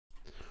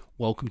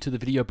Welcome to the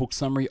video book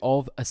summary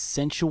of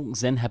Essential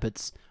Zen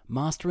Habits,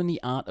 Mastering the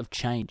Art of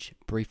Change,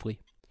 briefly,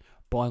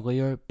 by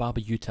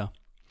Babauta.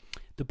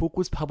 The book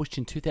was published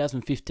in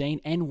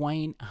 2015 and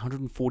weighing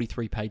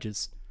 143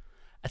 pages.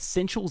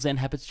 Essential Zen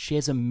Habits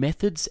shares a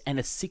methods and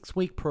a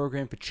 6-week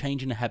program for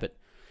changing a habit,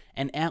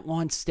 and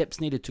outlines steps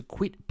needed to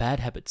quit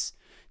bad habits,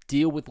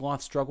 deal with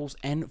life struggles,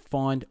 and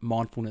find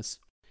mindfulness.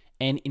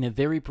 And in a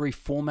very brief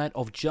format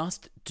of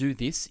just do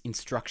this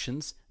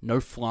instructions,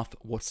 no fluff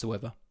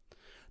whatsoever.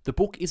 The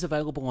book is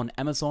available on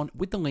Amazon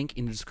with the link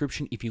in the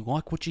description if you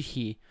like what you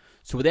hear.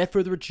 So without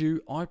further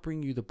ado, I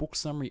bring you the book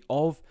summary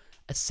of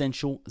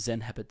Essential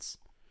Zen Habits.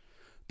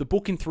 The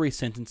book in 3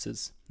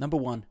 sentences. Number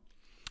 1,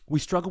 we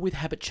struggle with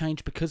habit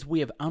change because we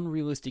have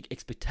unrealistic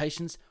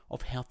expectations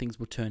of how things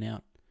will turn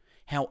out,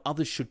 how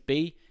others should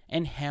be,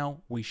 and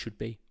how we should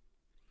be.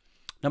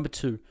 Number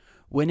 2,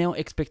 when our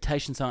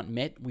expectations aren't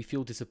met, we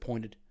feel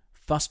disappointed,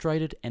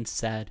 frustrated, and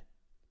sad.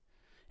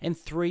 And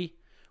 3,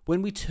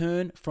 when we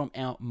turn from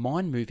our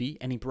mind movie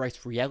and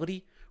embrace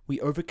reality, we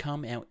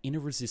overcome our inner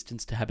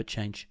resistance to habit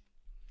change.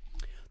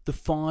 The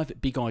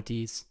 5 big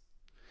ideas.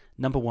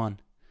 Number 1,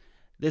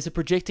 there's a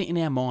projector in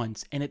our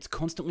minds and it's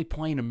constantly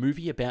playing a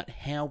movie about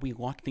how we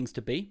like things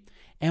to be,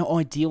 our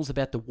ideals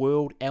about the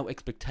world, our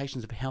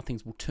expectations of how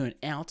things will turn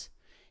out,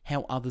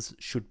 how others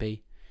should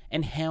be,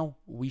 and how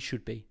we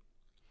should be.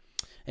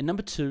 And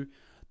number 2,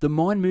 the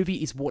mind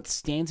movie is what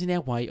stands in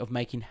our way of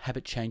making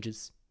habit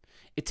changes.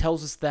 It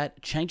tells us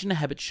that changing a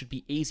habit should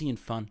be easy and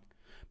fun,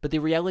 but the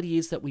reality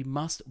is that we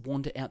must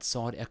wander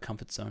outside our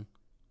comfort zone.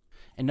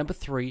 And number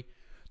 3,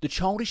 the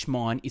childish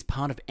mind is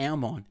part of our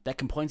mind that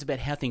complains about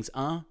how things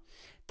are,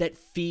 that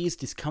fears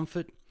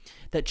discomfort,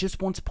 that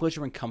just wants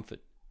pleasure and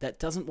comfort, that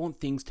doesn't want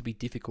things to be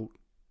difficult.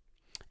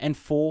 And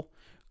 4,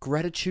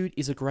 gratitude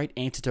is a great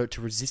antidote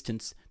to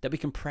resistance that we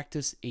can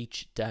practice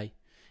each day,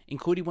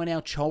 including when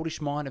our childish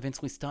mind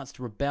eventually starts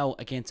to rebel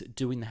against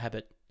doing the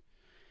habit.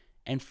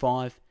 And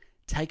 5,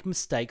 take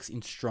mistakes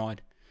in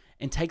stride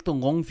and take the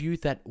long view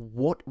that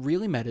what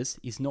really matters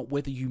is not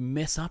whether you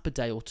mess up a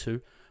day or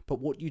two, but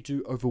what you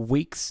do over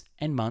weeks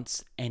and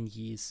months and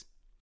years.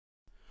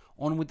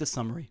 On with the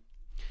summary.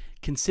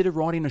 Consider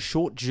writing a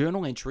short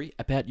journal entry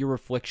about your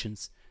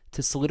reflections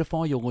to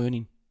solidify your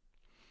learning.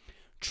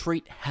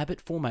 Treat habit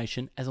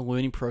formation as a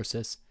learning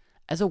process,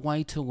 as a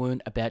way to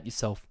learn about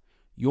yourself,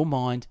 your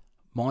mind,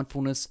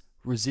 mindfulness,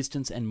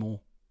 resistance, and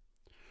more.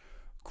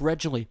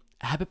 Gradually,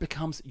 a habit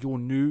becomes your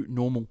new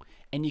normal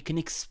and you can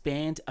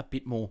expand a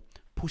bit more,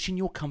 pushing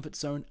your comfort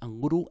zone a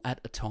little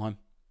at a time.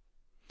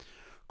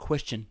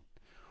 Question: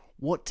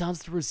 what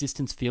does the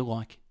resistance feel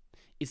like?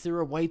 Is there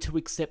a way to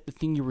accept the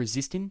thing you're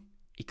resisting,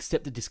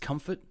 accept the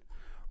discomfort,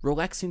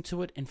 relax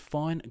into it, and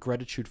find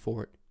gratitude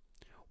for it?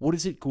 What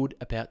is it good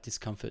about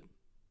discomfort?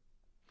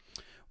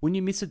 When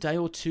you miss a day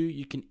or two,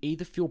 you can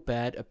either feel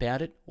bad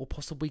about it or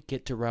possibly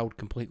get derailed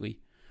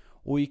completely,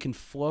 or you can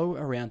flow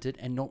around it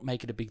and not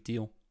make it a big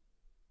deal.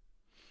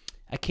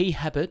 A key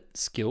habit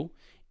skill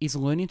is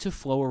learning to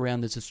flow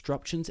around the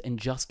disruptions and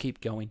just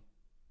keep going.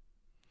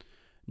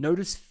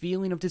 Notice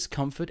feeling of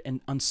discomfort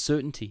and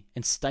uncertainty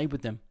and stay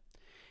with them.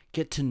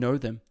 Get to know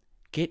them.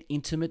 Get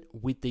intimate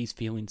with these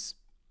feelings.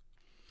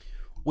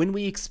 When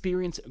we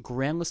experience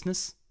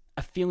groundlessness,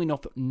 a feeling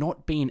of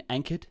not being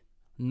anchored,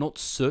 not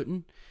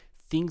certain,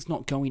 things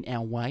not going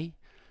our way,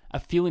 a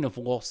feeling of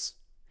loss,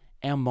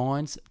 our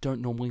minds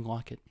don't normally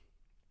like it.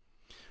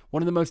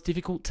 One of the most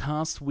difficult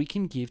tasks we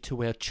can give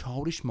to our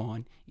childish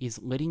mind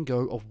is letting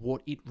go of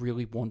what it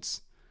really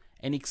wants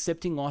and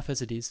accepting life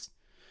as it is,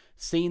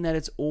 seeing that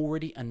it's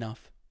already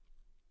enough.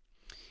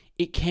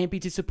 It can be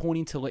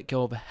disappointing to let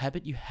go of a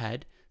habit you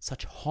had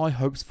such high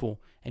hopes for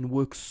and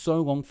worked so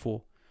long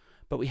for,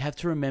 but we have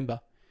to remember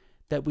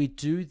that we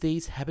do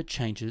these habit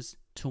changes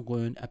to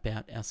learn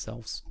about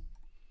ourselves.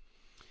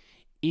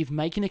 If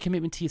making a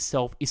commitment to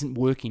yourself isn't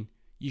working,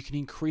 you can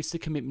increase the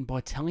commitment by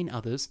telling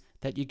others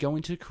that you're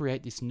going to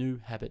create this new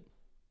habit.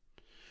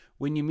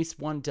 When you miss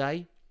one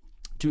day,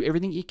 do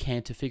everything you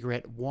can to figure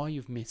out why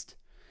you've missed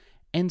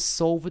and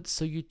solve it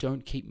so you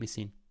don't keep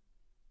missing.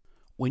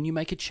 When you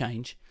make a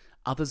change,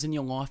 others in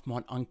your life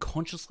might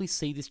unconsciously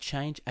see this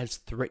change as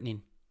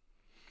threatening.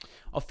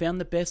 I've found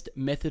the best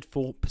method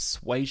for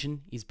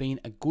persuasion is being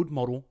a good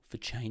model for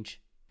change.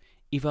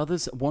 If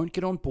others won't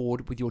get on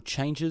board with your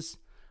changes,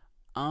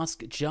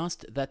 ask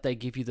just that they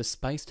give you the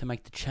space to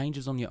make the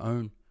changes on your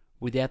own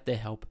without their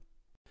help.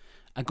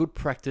 A good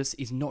practice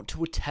is not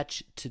to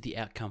attach to the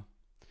outcome.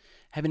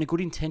 Having a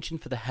good intention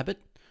for the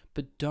habit,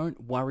 but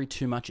don't worry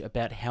too much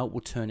about how it will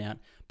turn out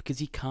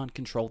because you can't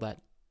control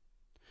that.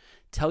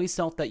 Tell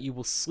yourself that you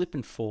will slip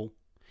and fall.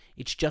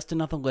 It's just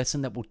another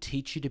lesson that will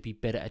teach you to be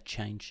better at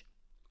change.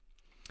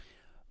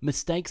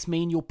 Mistakes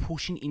mean you're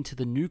pushing into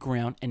the new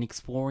ground and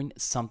exploring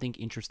something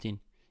interesting.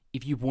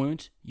 If you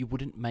weren't, you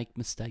wouldn't make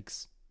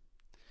mistakes.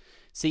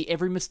 See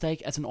every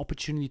mistake as an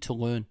opportunity to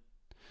learn,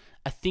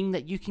 a thing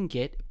that you can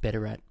get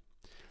better at,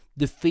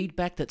 the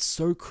feedback that's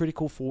so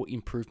critical for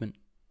improvement.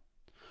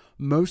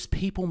 Most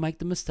people make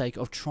the mistake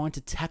of trying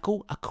to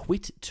tackle a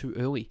quit too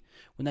early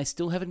when they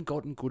still haven't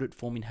gotten good at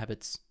forming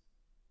habits.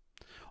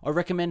 I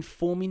recommend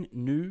forming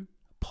new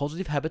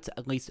positive habits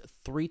at least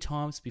 3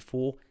 times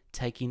before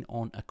taking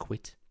on a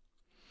quit.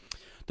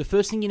 The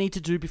first thing you need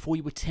to do before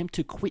you attempt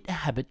to quit a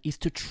habit is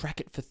to track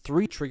it for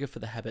 3 triggers for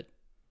the habit.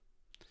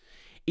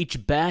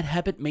 Each bad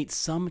habit meets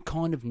some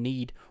kind of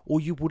need, or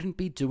you wouldn't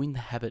be doing the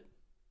habit.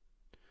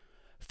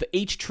 For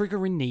each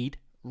trigger in need,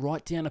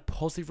 write down a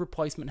positive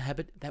replacement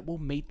habit that will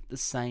meet the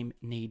same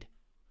need.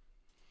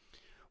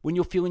 When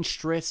you're feeling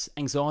stress,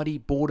 anxiety,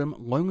 boredom,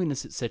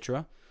 loneliness,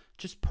 etc.,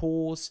 just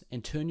pause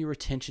and turn your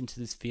attention to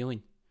this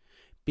feeling.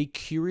 Be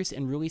curious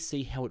and really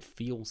see how it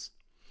feels,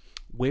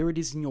 where it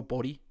is in your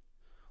body,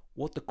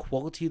 what the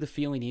quality of the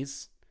feeling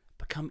is.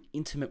 Become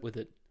intimate with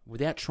it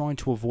without trying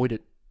to avoid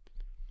it.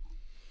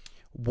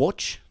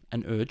 Watch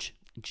an urge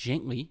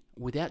gently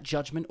without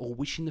judgment or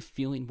wishing the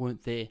feeling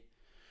weren't there.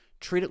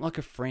 Treat it like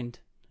a friend,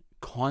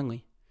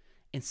 kindly,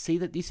 and see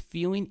that this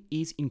feeling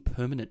is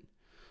impermanent,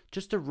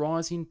 just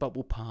arising but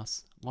will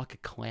pass, like a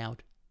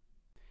cloud.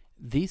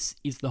 This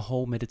is the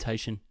whole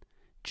meditation.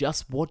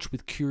 Just watch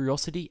with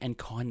curiosity and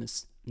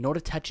kindness, not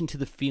attaching to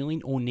the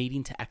feeling or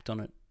needing to act on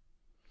it.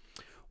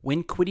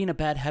 When quitting a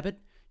bad habit,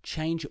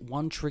 change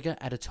 1 trigger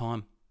at a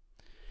time.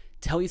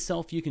 Tell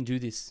yourself you can do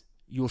this.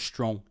 You're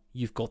strong.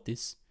 You've got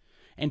this.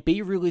 And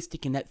be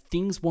realistic in that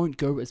things won't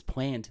go as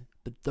planned,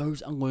 but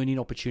those are learning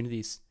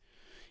opportunities.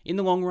 In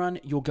the long run,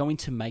 you're going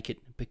to make it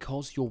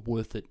because you're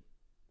worth it.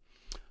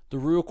 The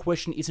real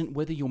question isn't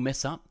whether you'll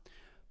mess up,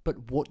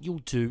 but what you'll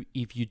do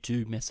if you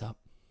do mess up.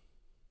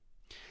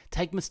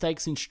 Take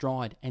mistakes in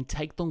stride and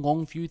take the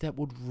long view that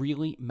what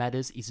really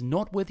matters is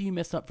not whether you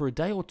mess up for a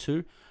day or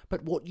 2,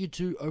 but what you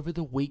do over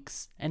the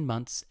weeks and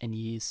months and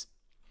years.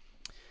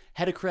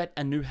 How to create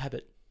a new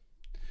habit.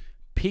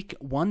 Pick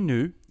 1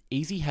 new,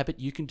 easy habit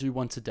you can do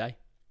once a day.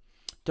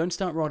 Don't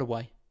start right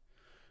away.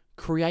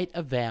 Create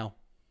a vow.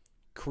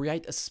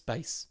 Create a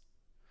space.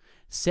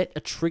 Set a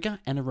trigger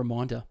and a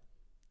reminder.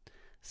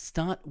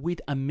 Start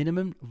with a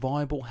minimum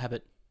viable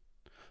habit.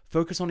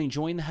 Focus on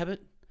enjoying the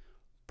habit.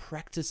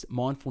 Practice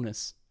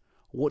mindfulness.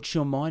 Watch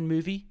your mind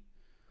movie.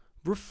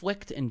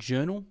 Reflect and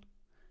journal.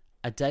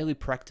 A daily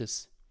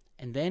practice.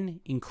 And then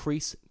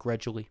increase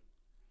gradually.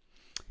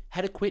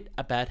 How to quit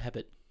a bad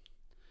habit.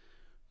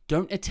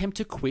 Don't attempt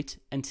to quit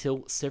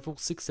until several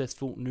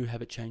successful new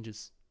habit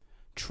changes.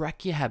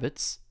 Track your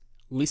habits.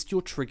 List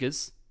your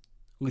triggers.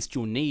 List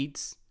your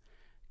needs.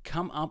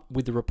 Come up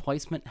with the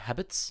replacement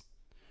habits.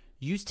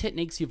 Use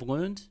techniques you've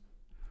learned.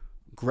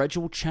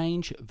 Gradual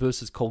change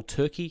versus cold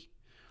turkey.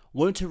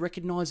 Learn to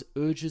recognize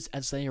urges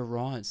as they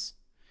arise.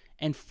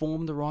 And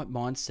form the right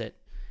mindset.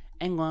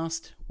 And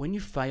last, when you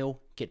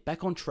fail, get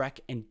back on track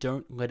and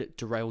don't let it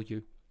derail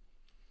you.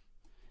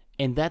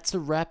 And that's a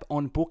wrap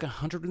on book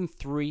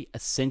 103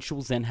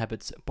 Essential Zen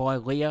Habits by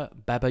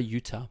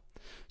Babauta.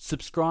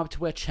 Subscribe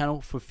to our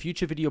channel for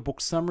future video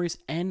book summaries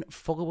and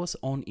follow us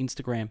on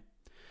Instagram.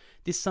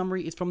 This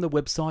summary is from the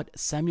website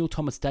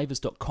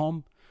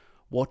samuelthomasdavis.com.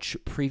 Watch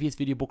previous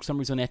video book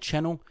summaries on our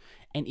channel,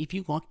 and if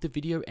you like the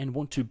video and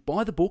want to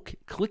buy the book,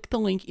 click the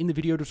link in the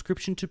video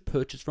description to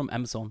purchase from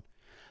Amazon.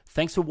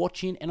 Thanks for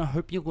watching, and I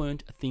hope you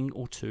learned a thing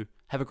or two.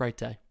 Have a great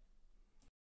day.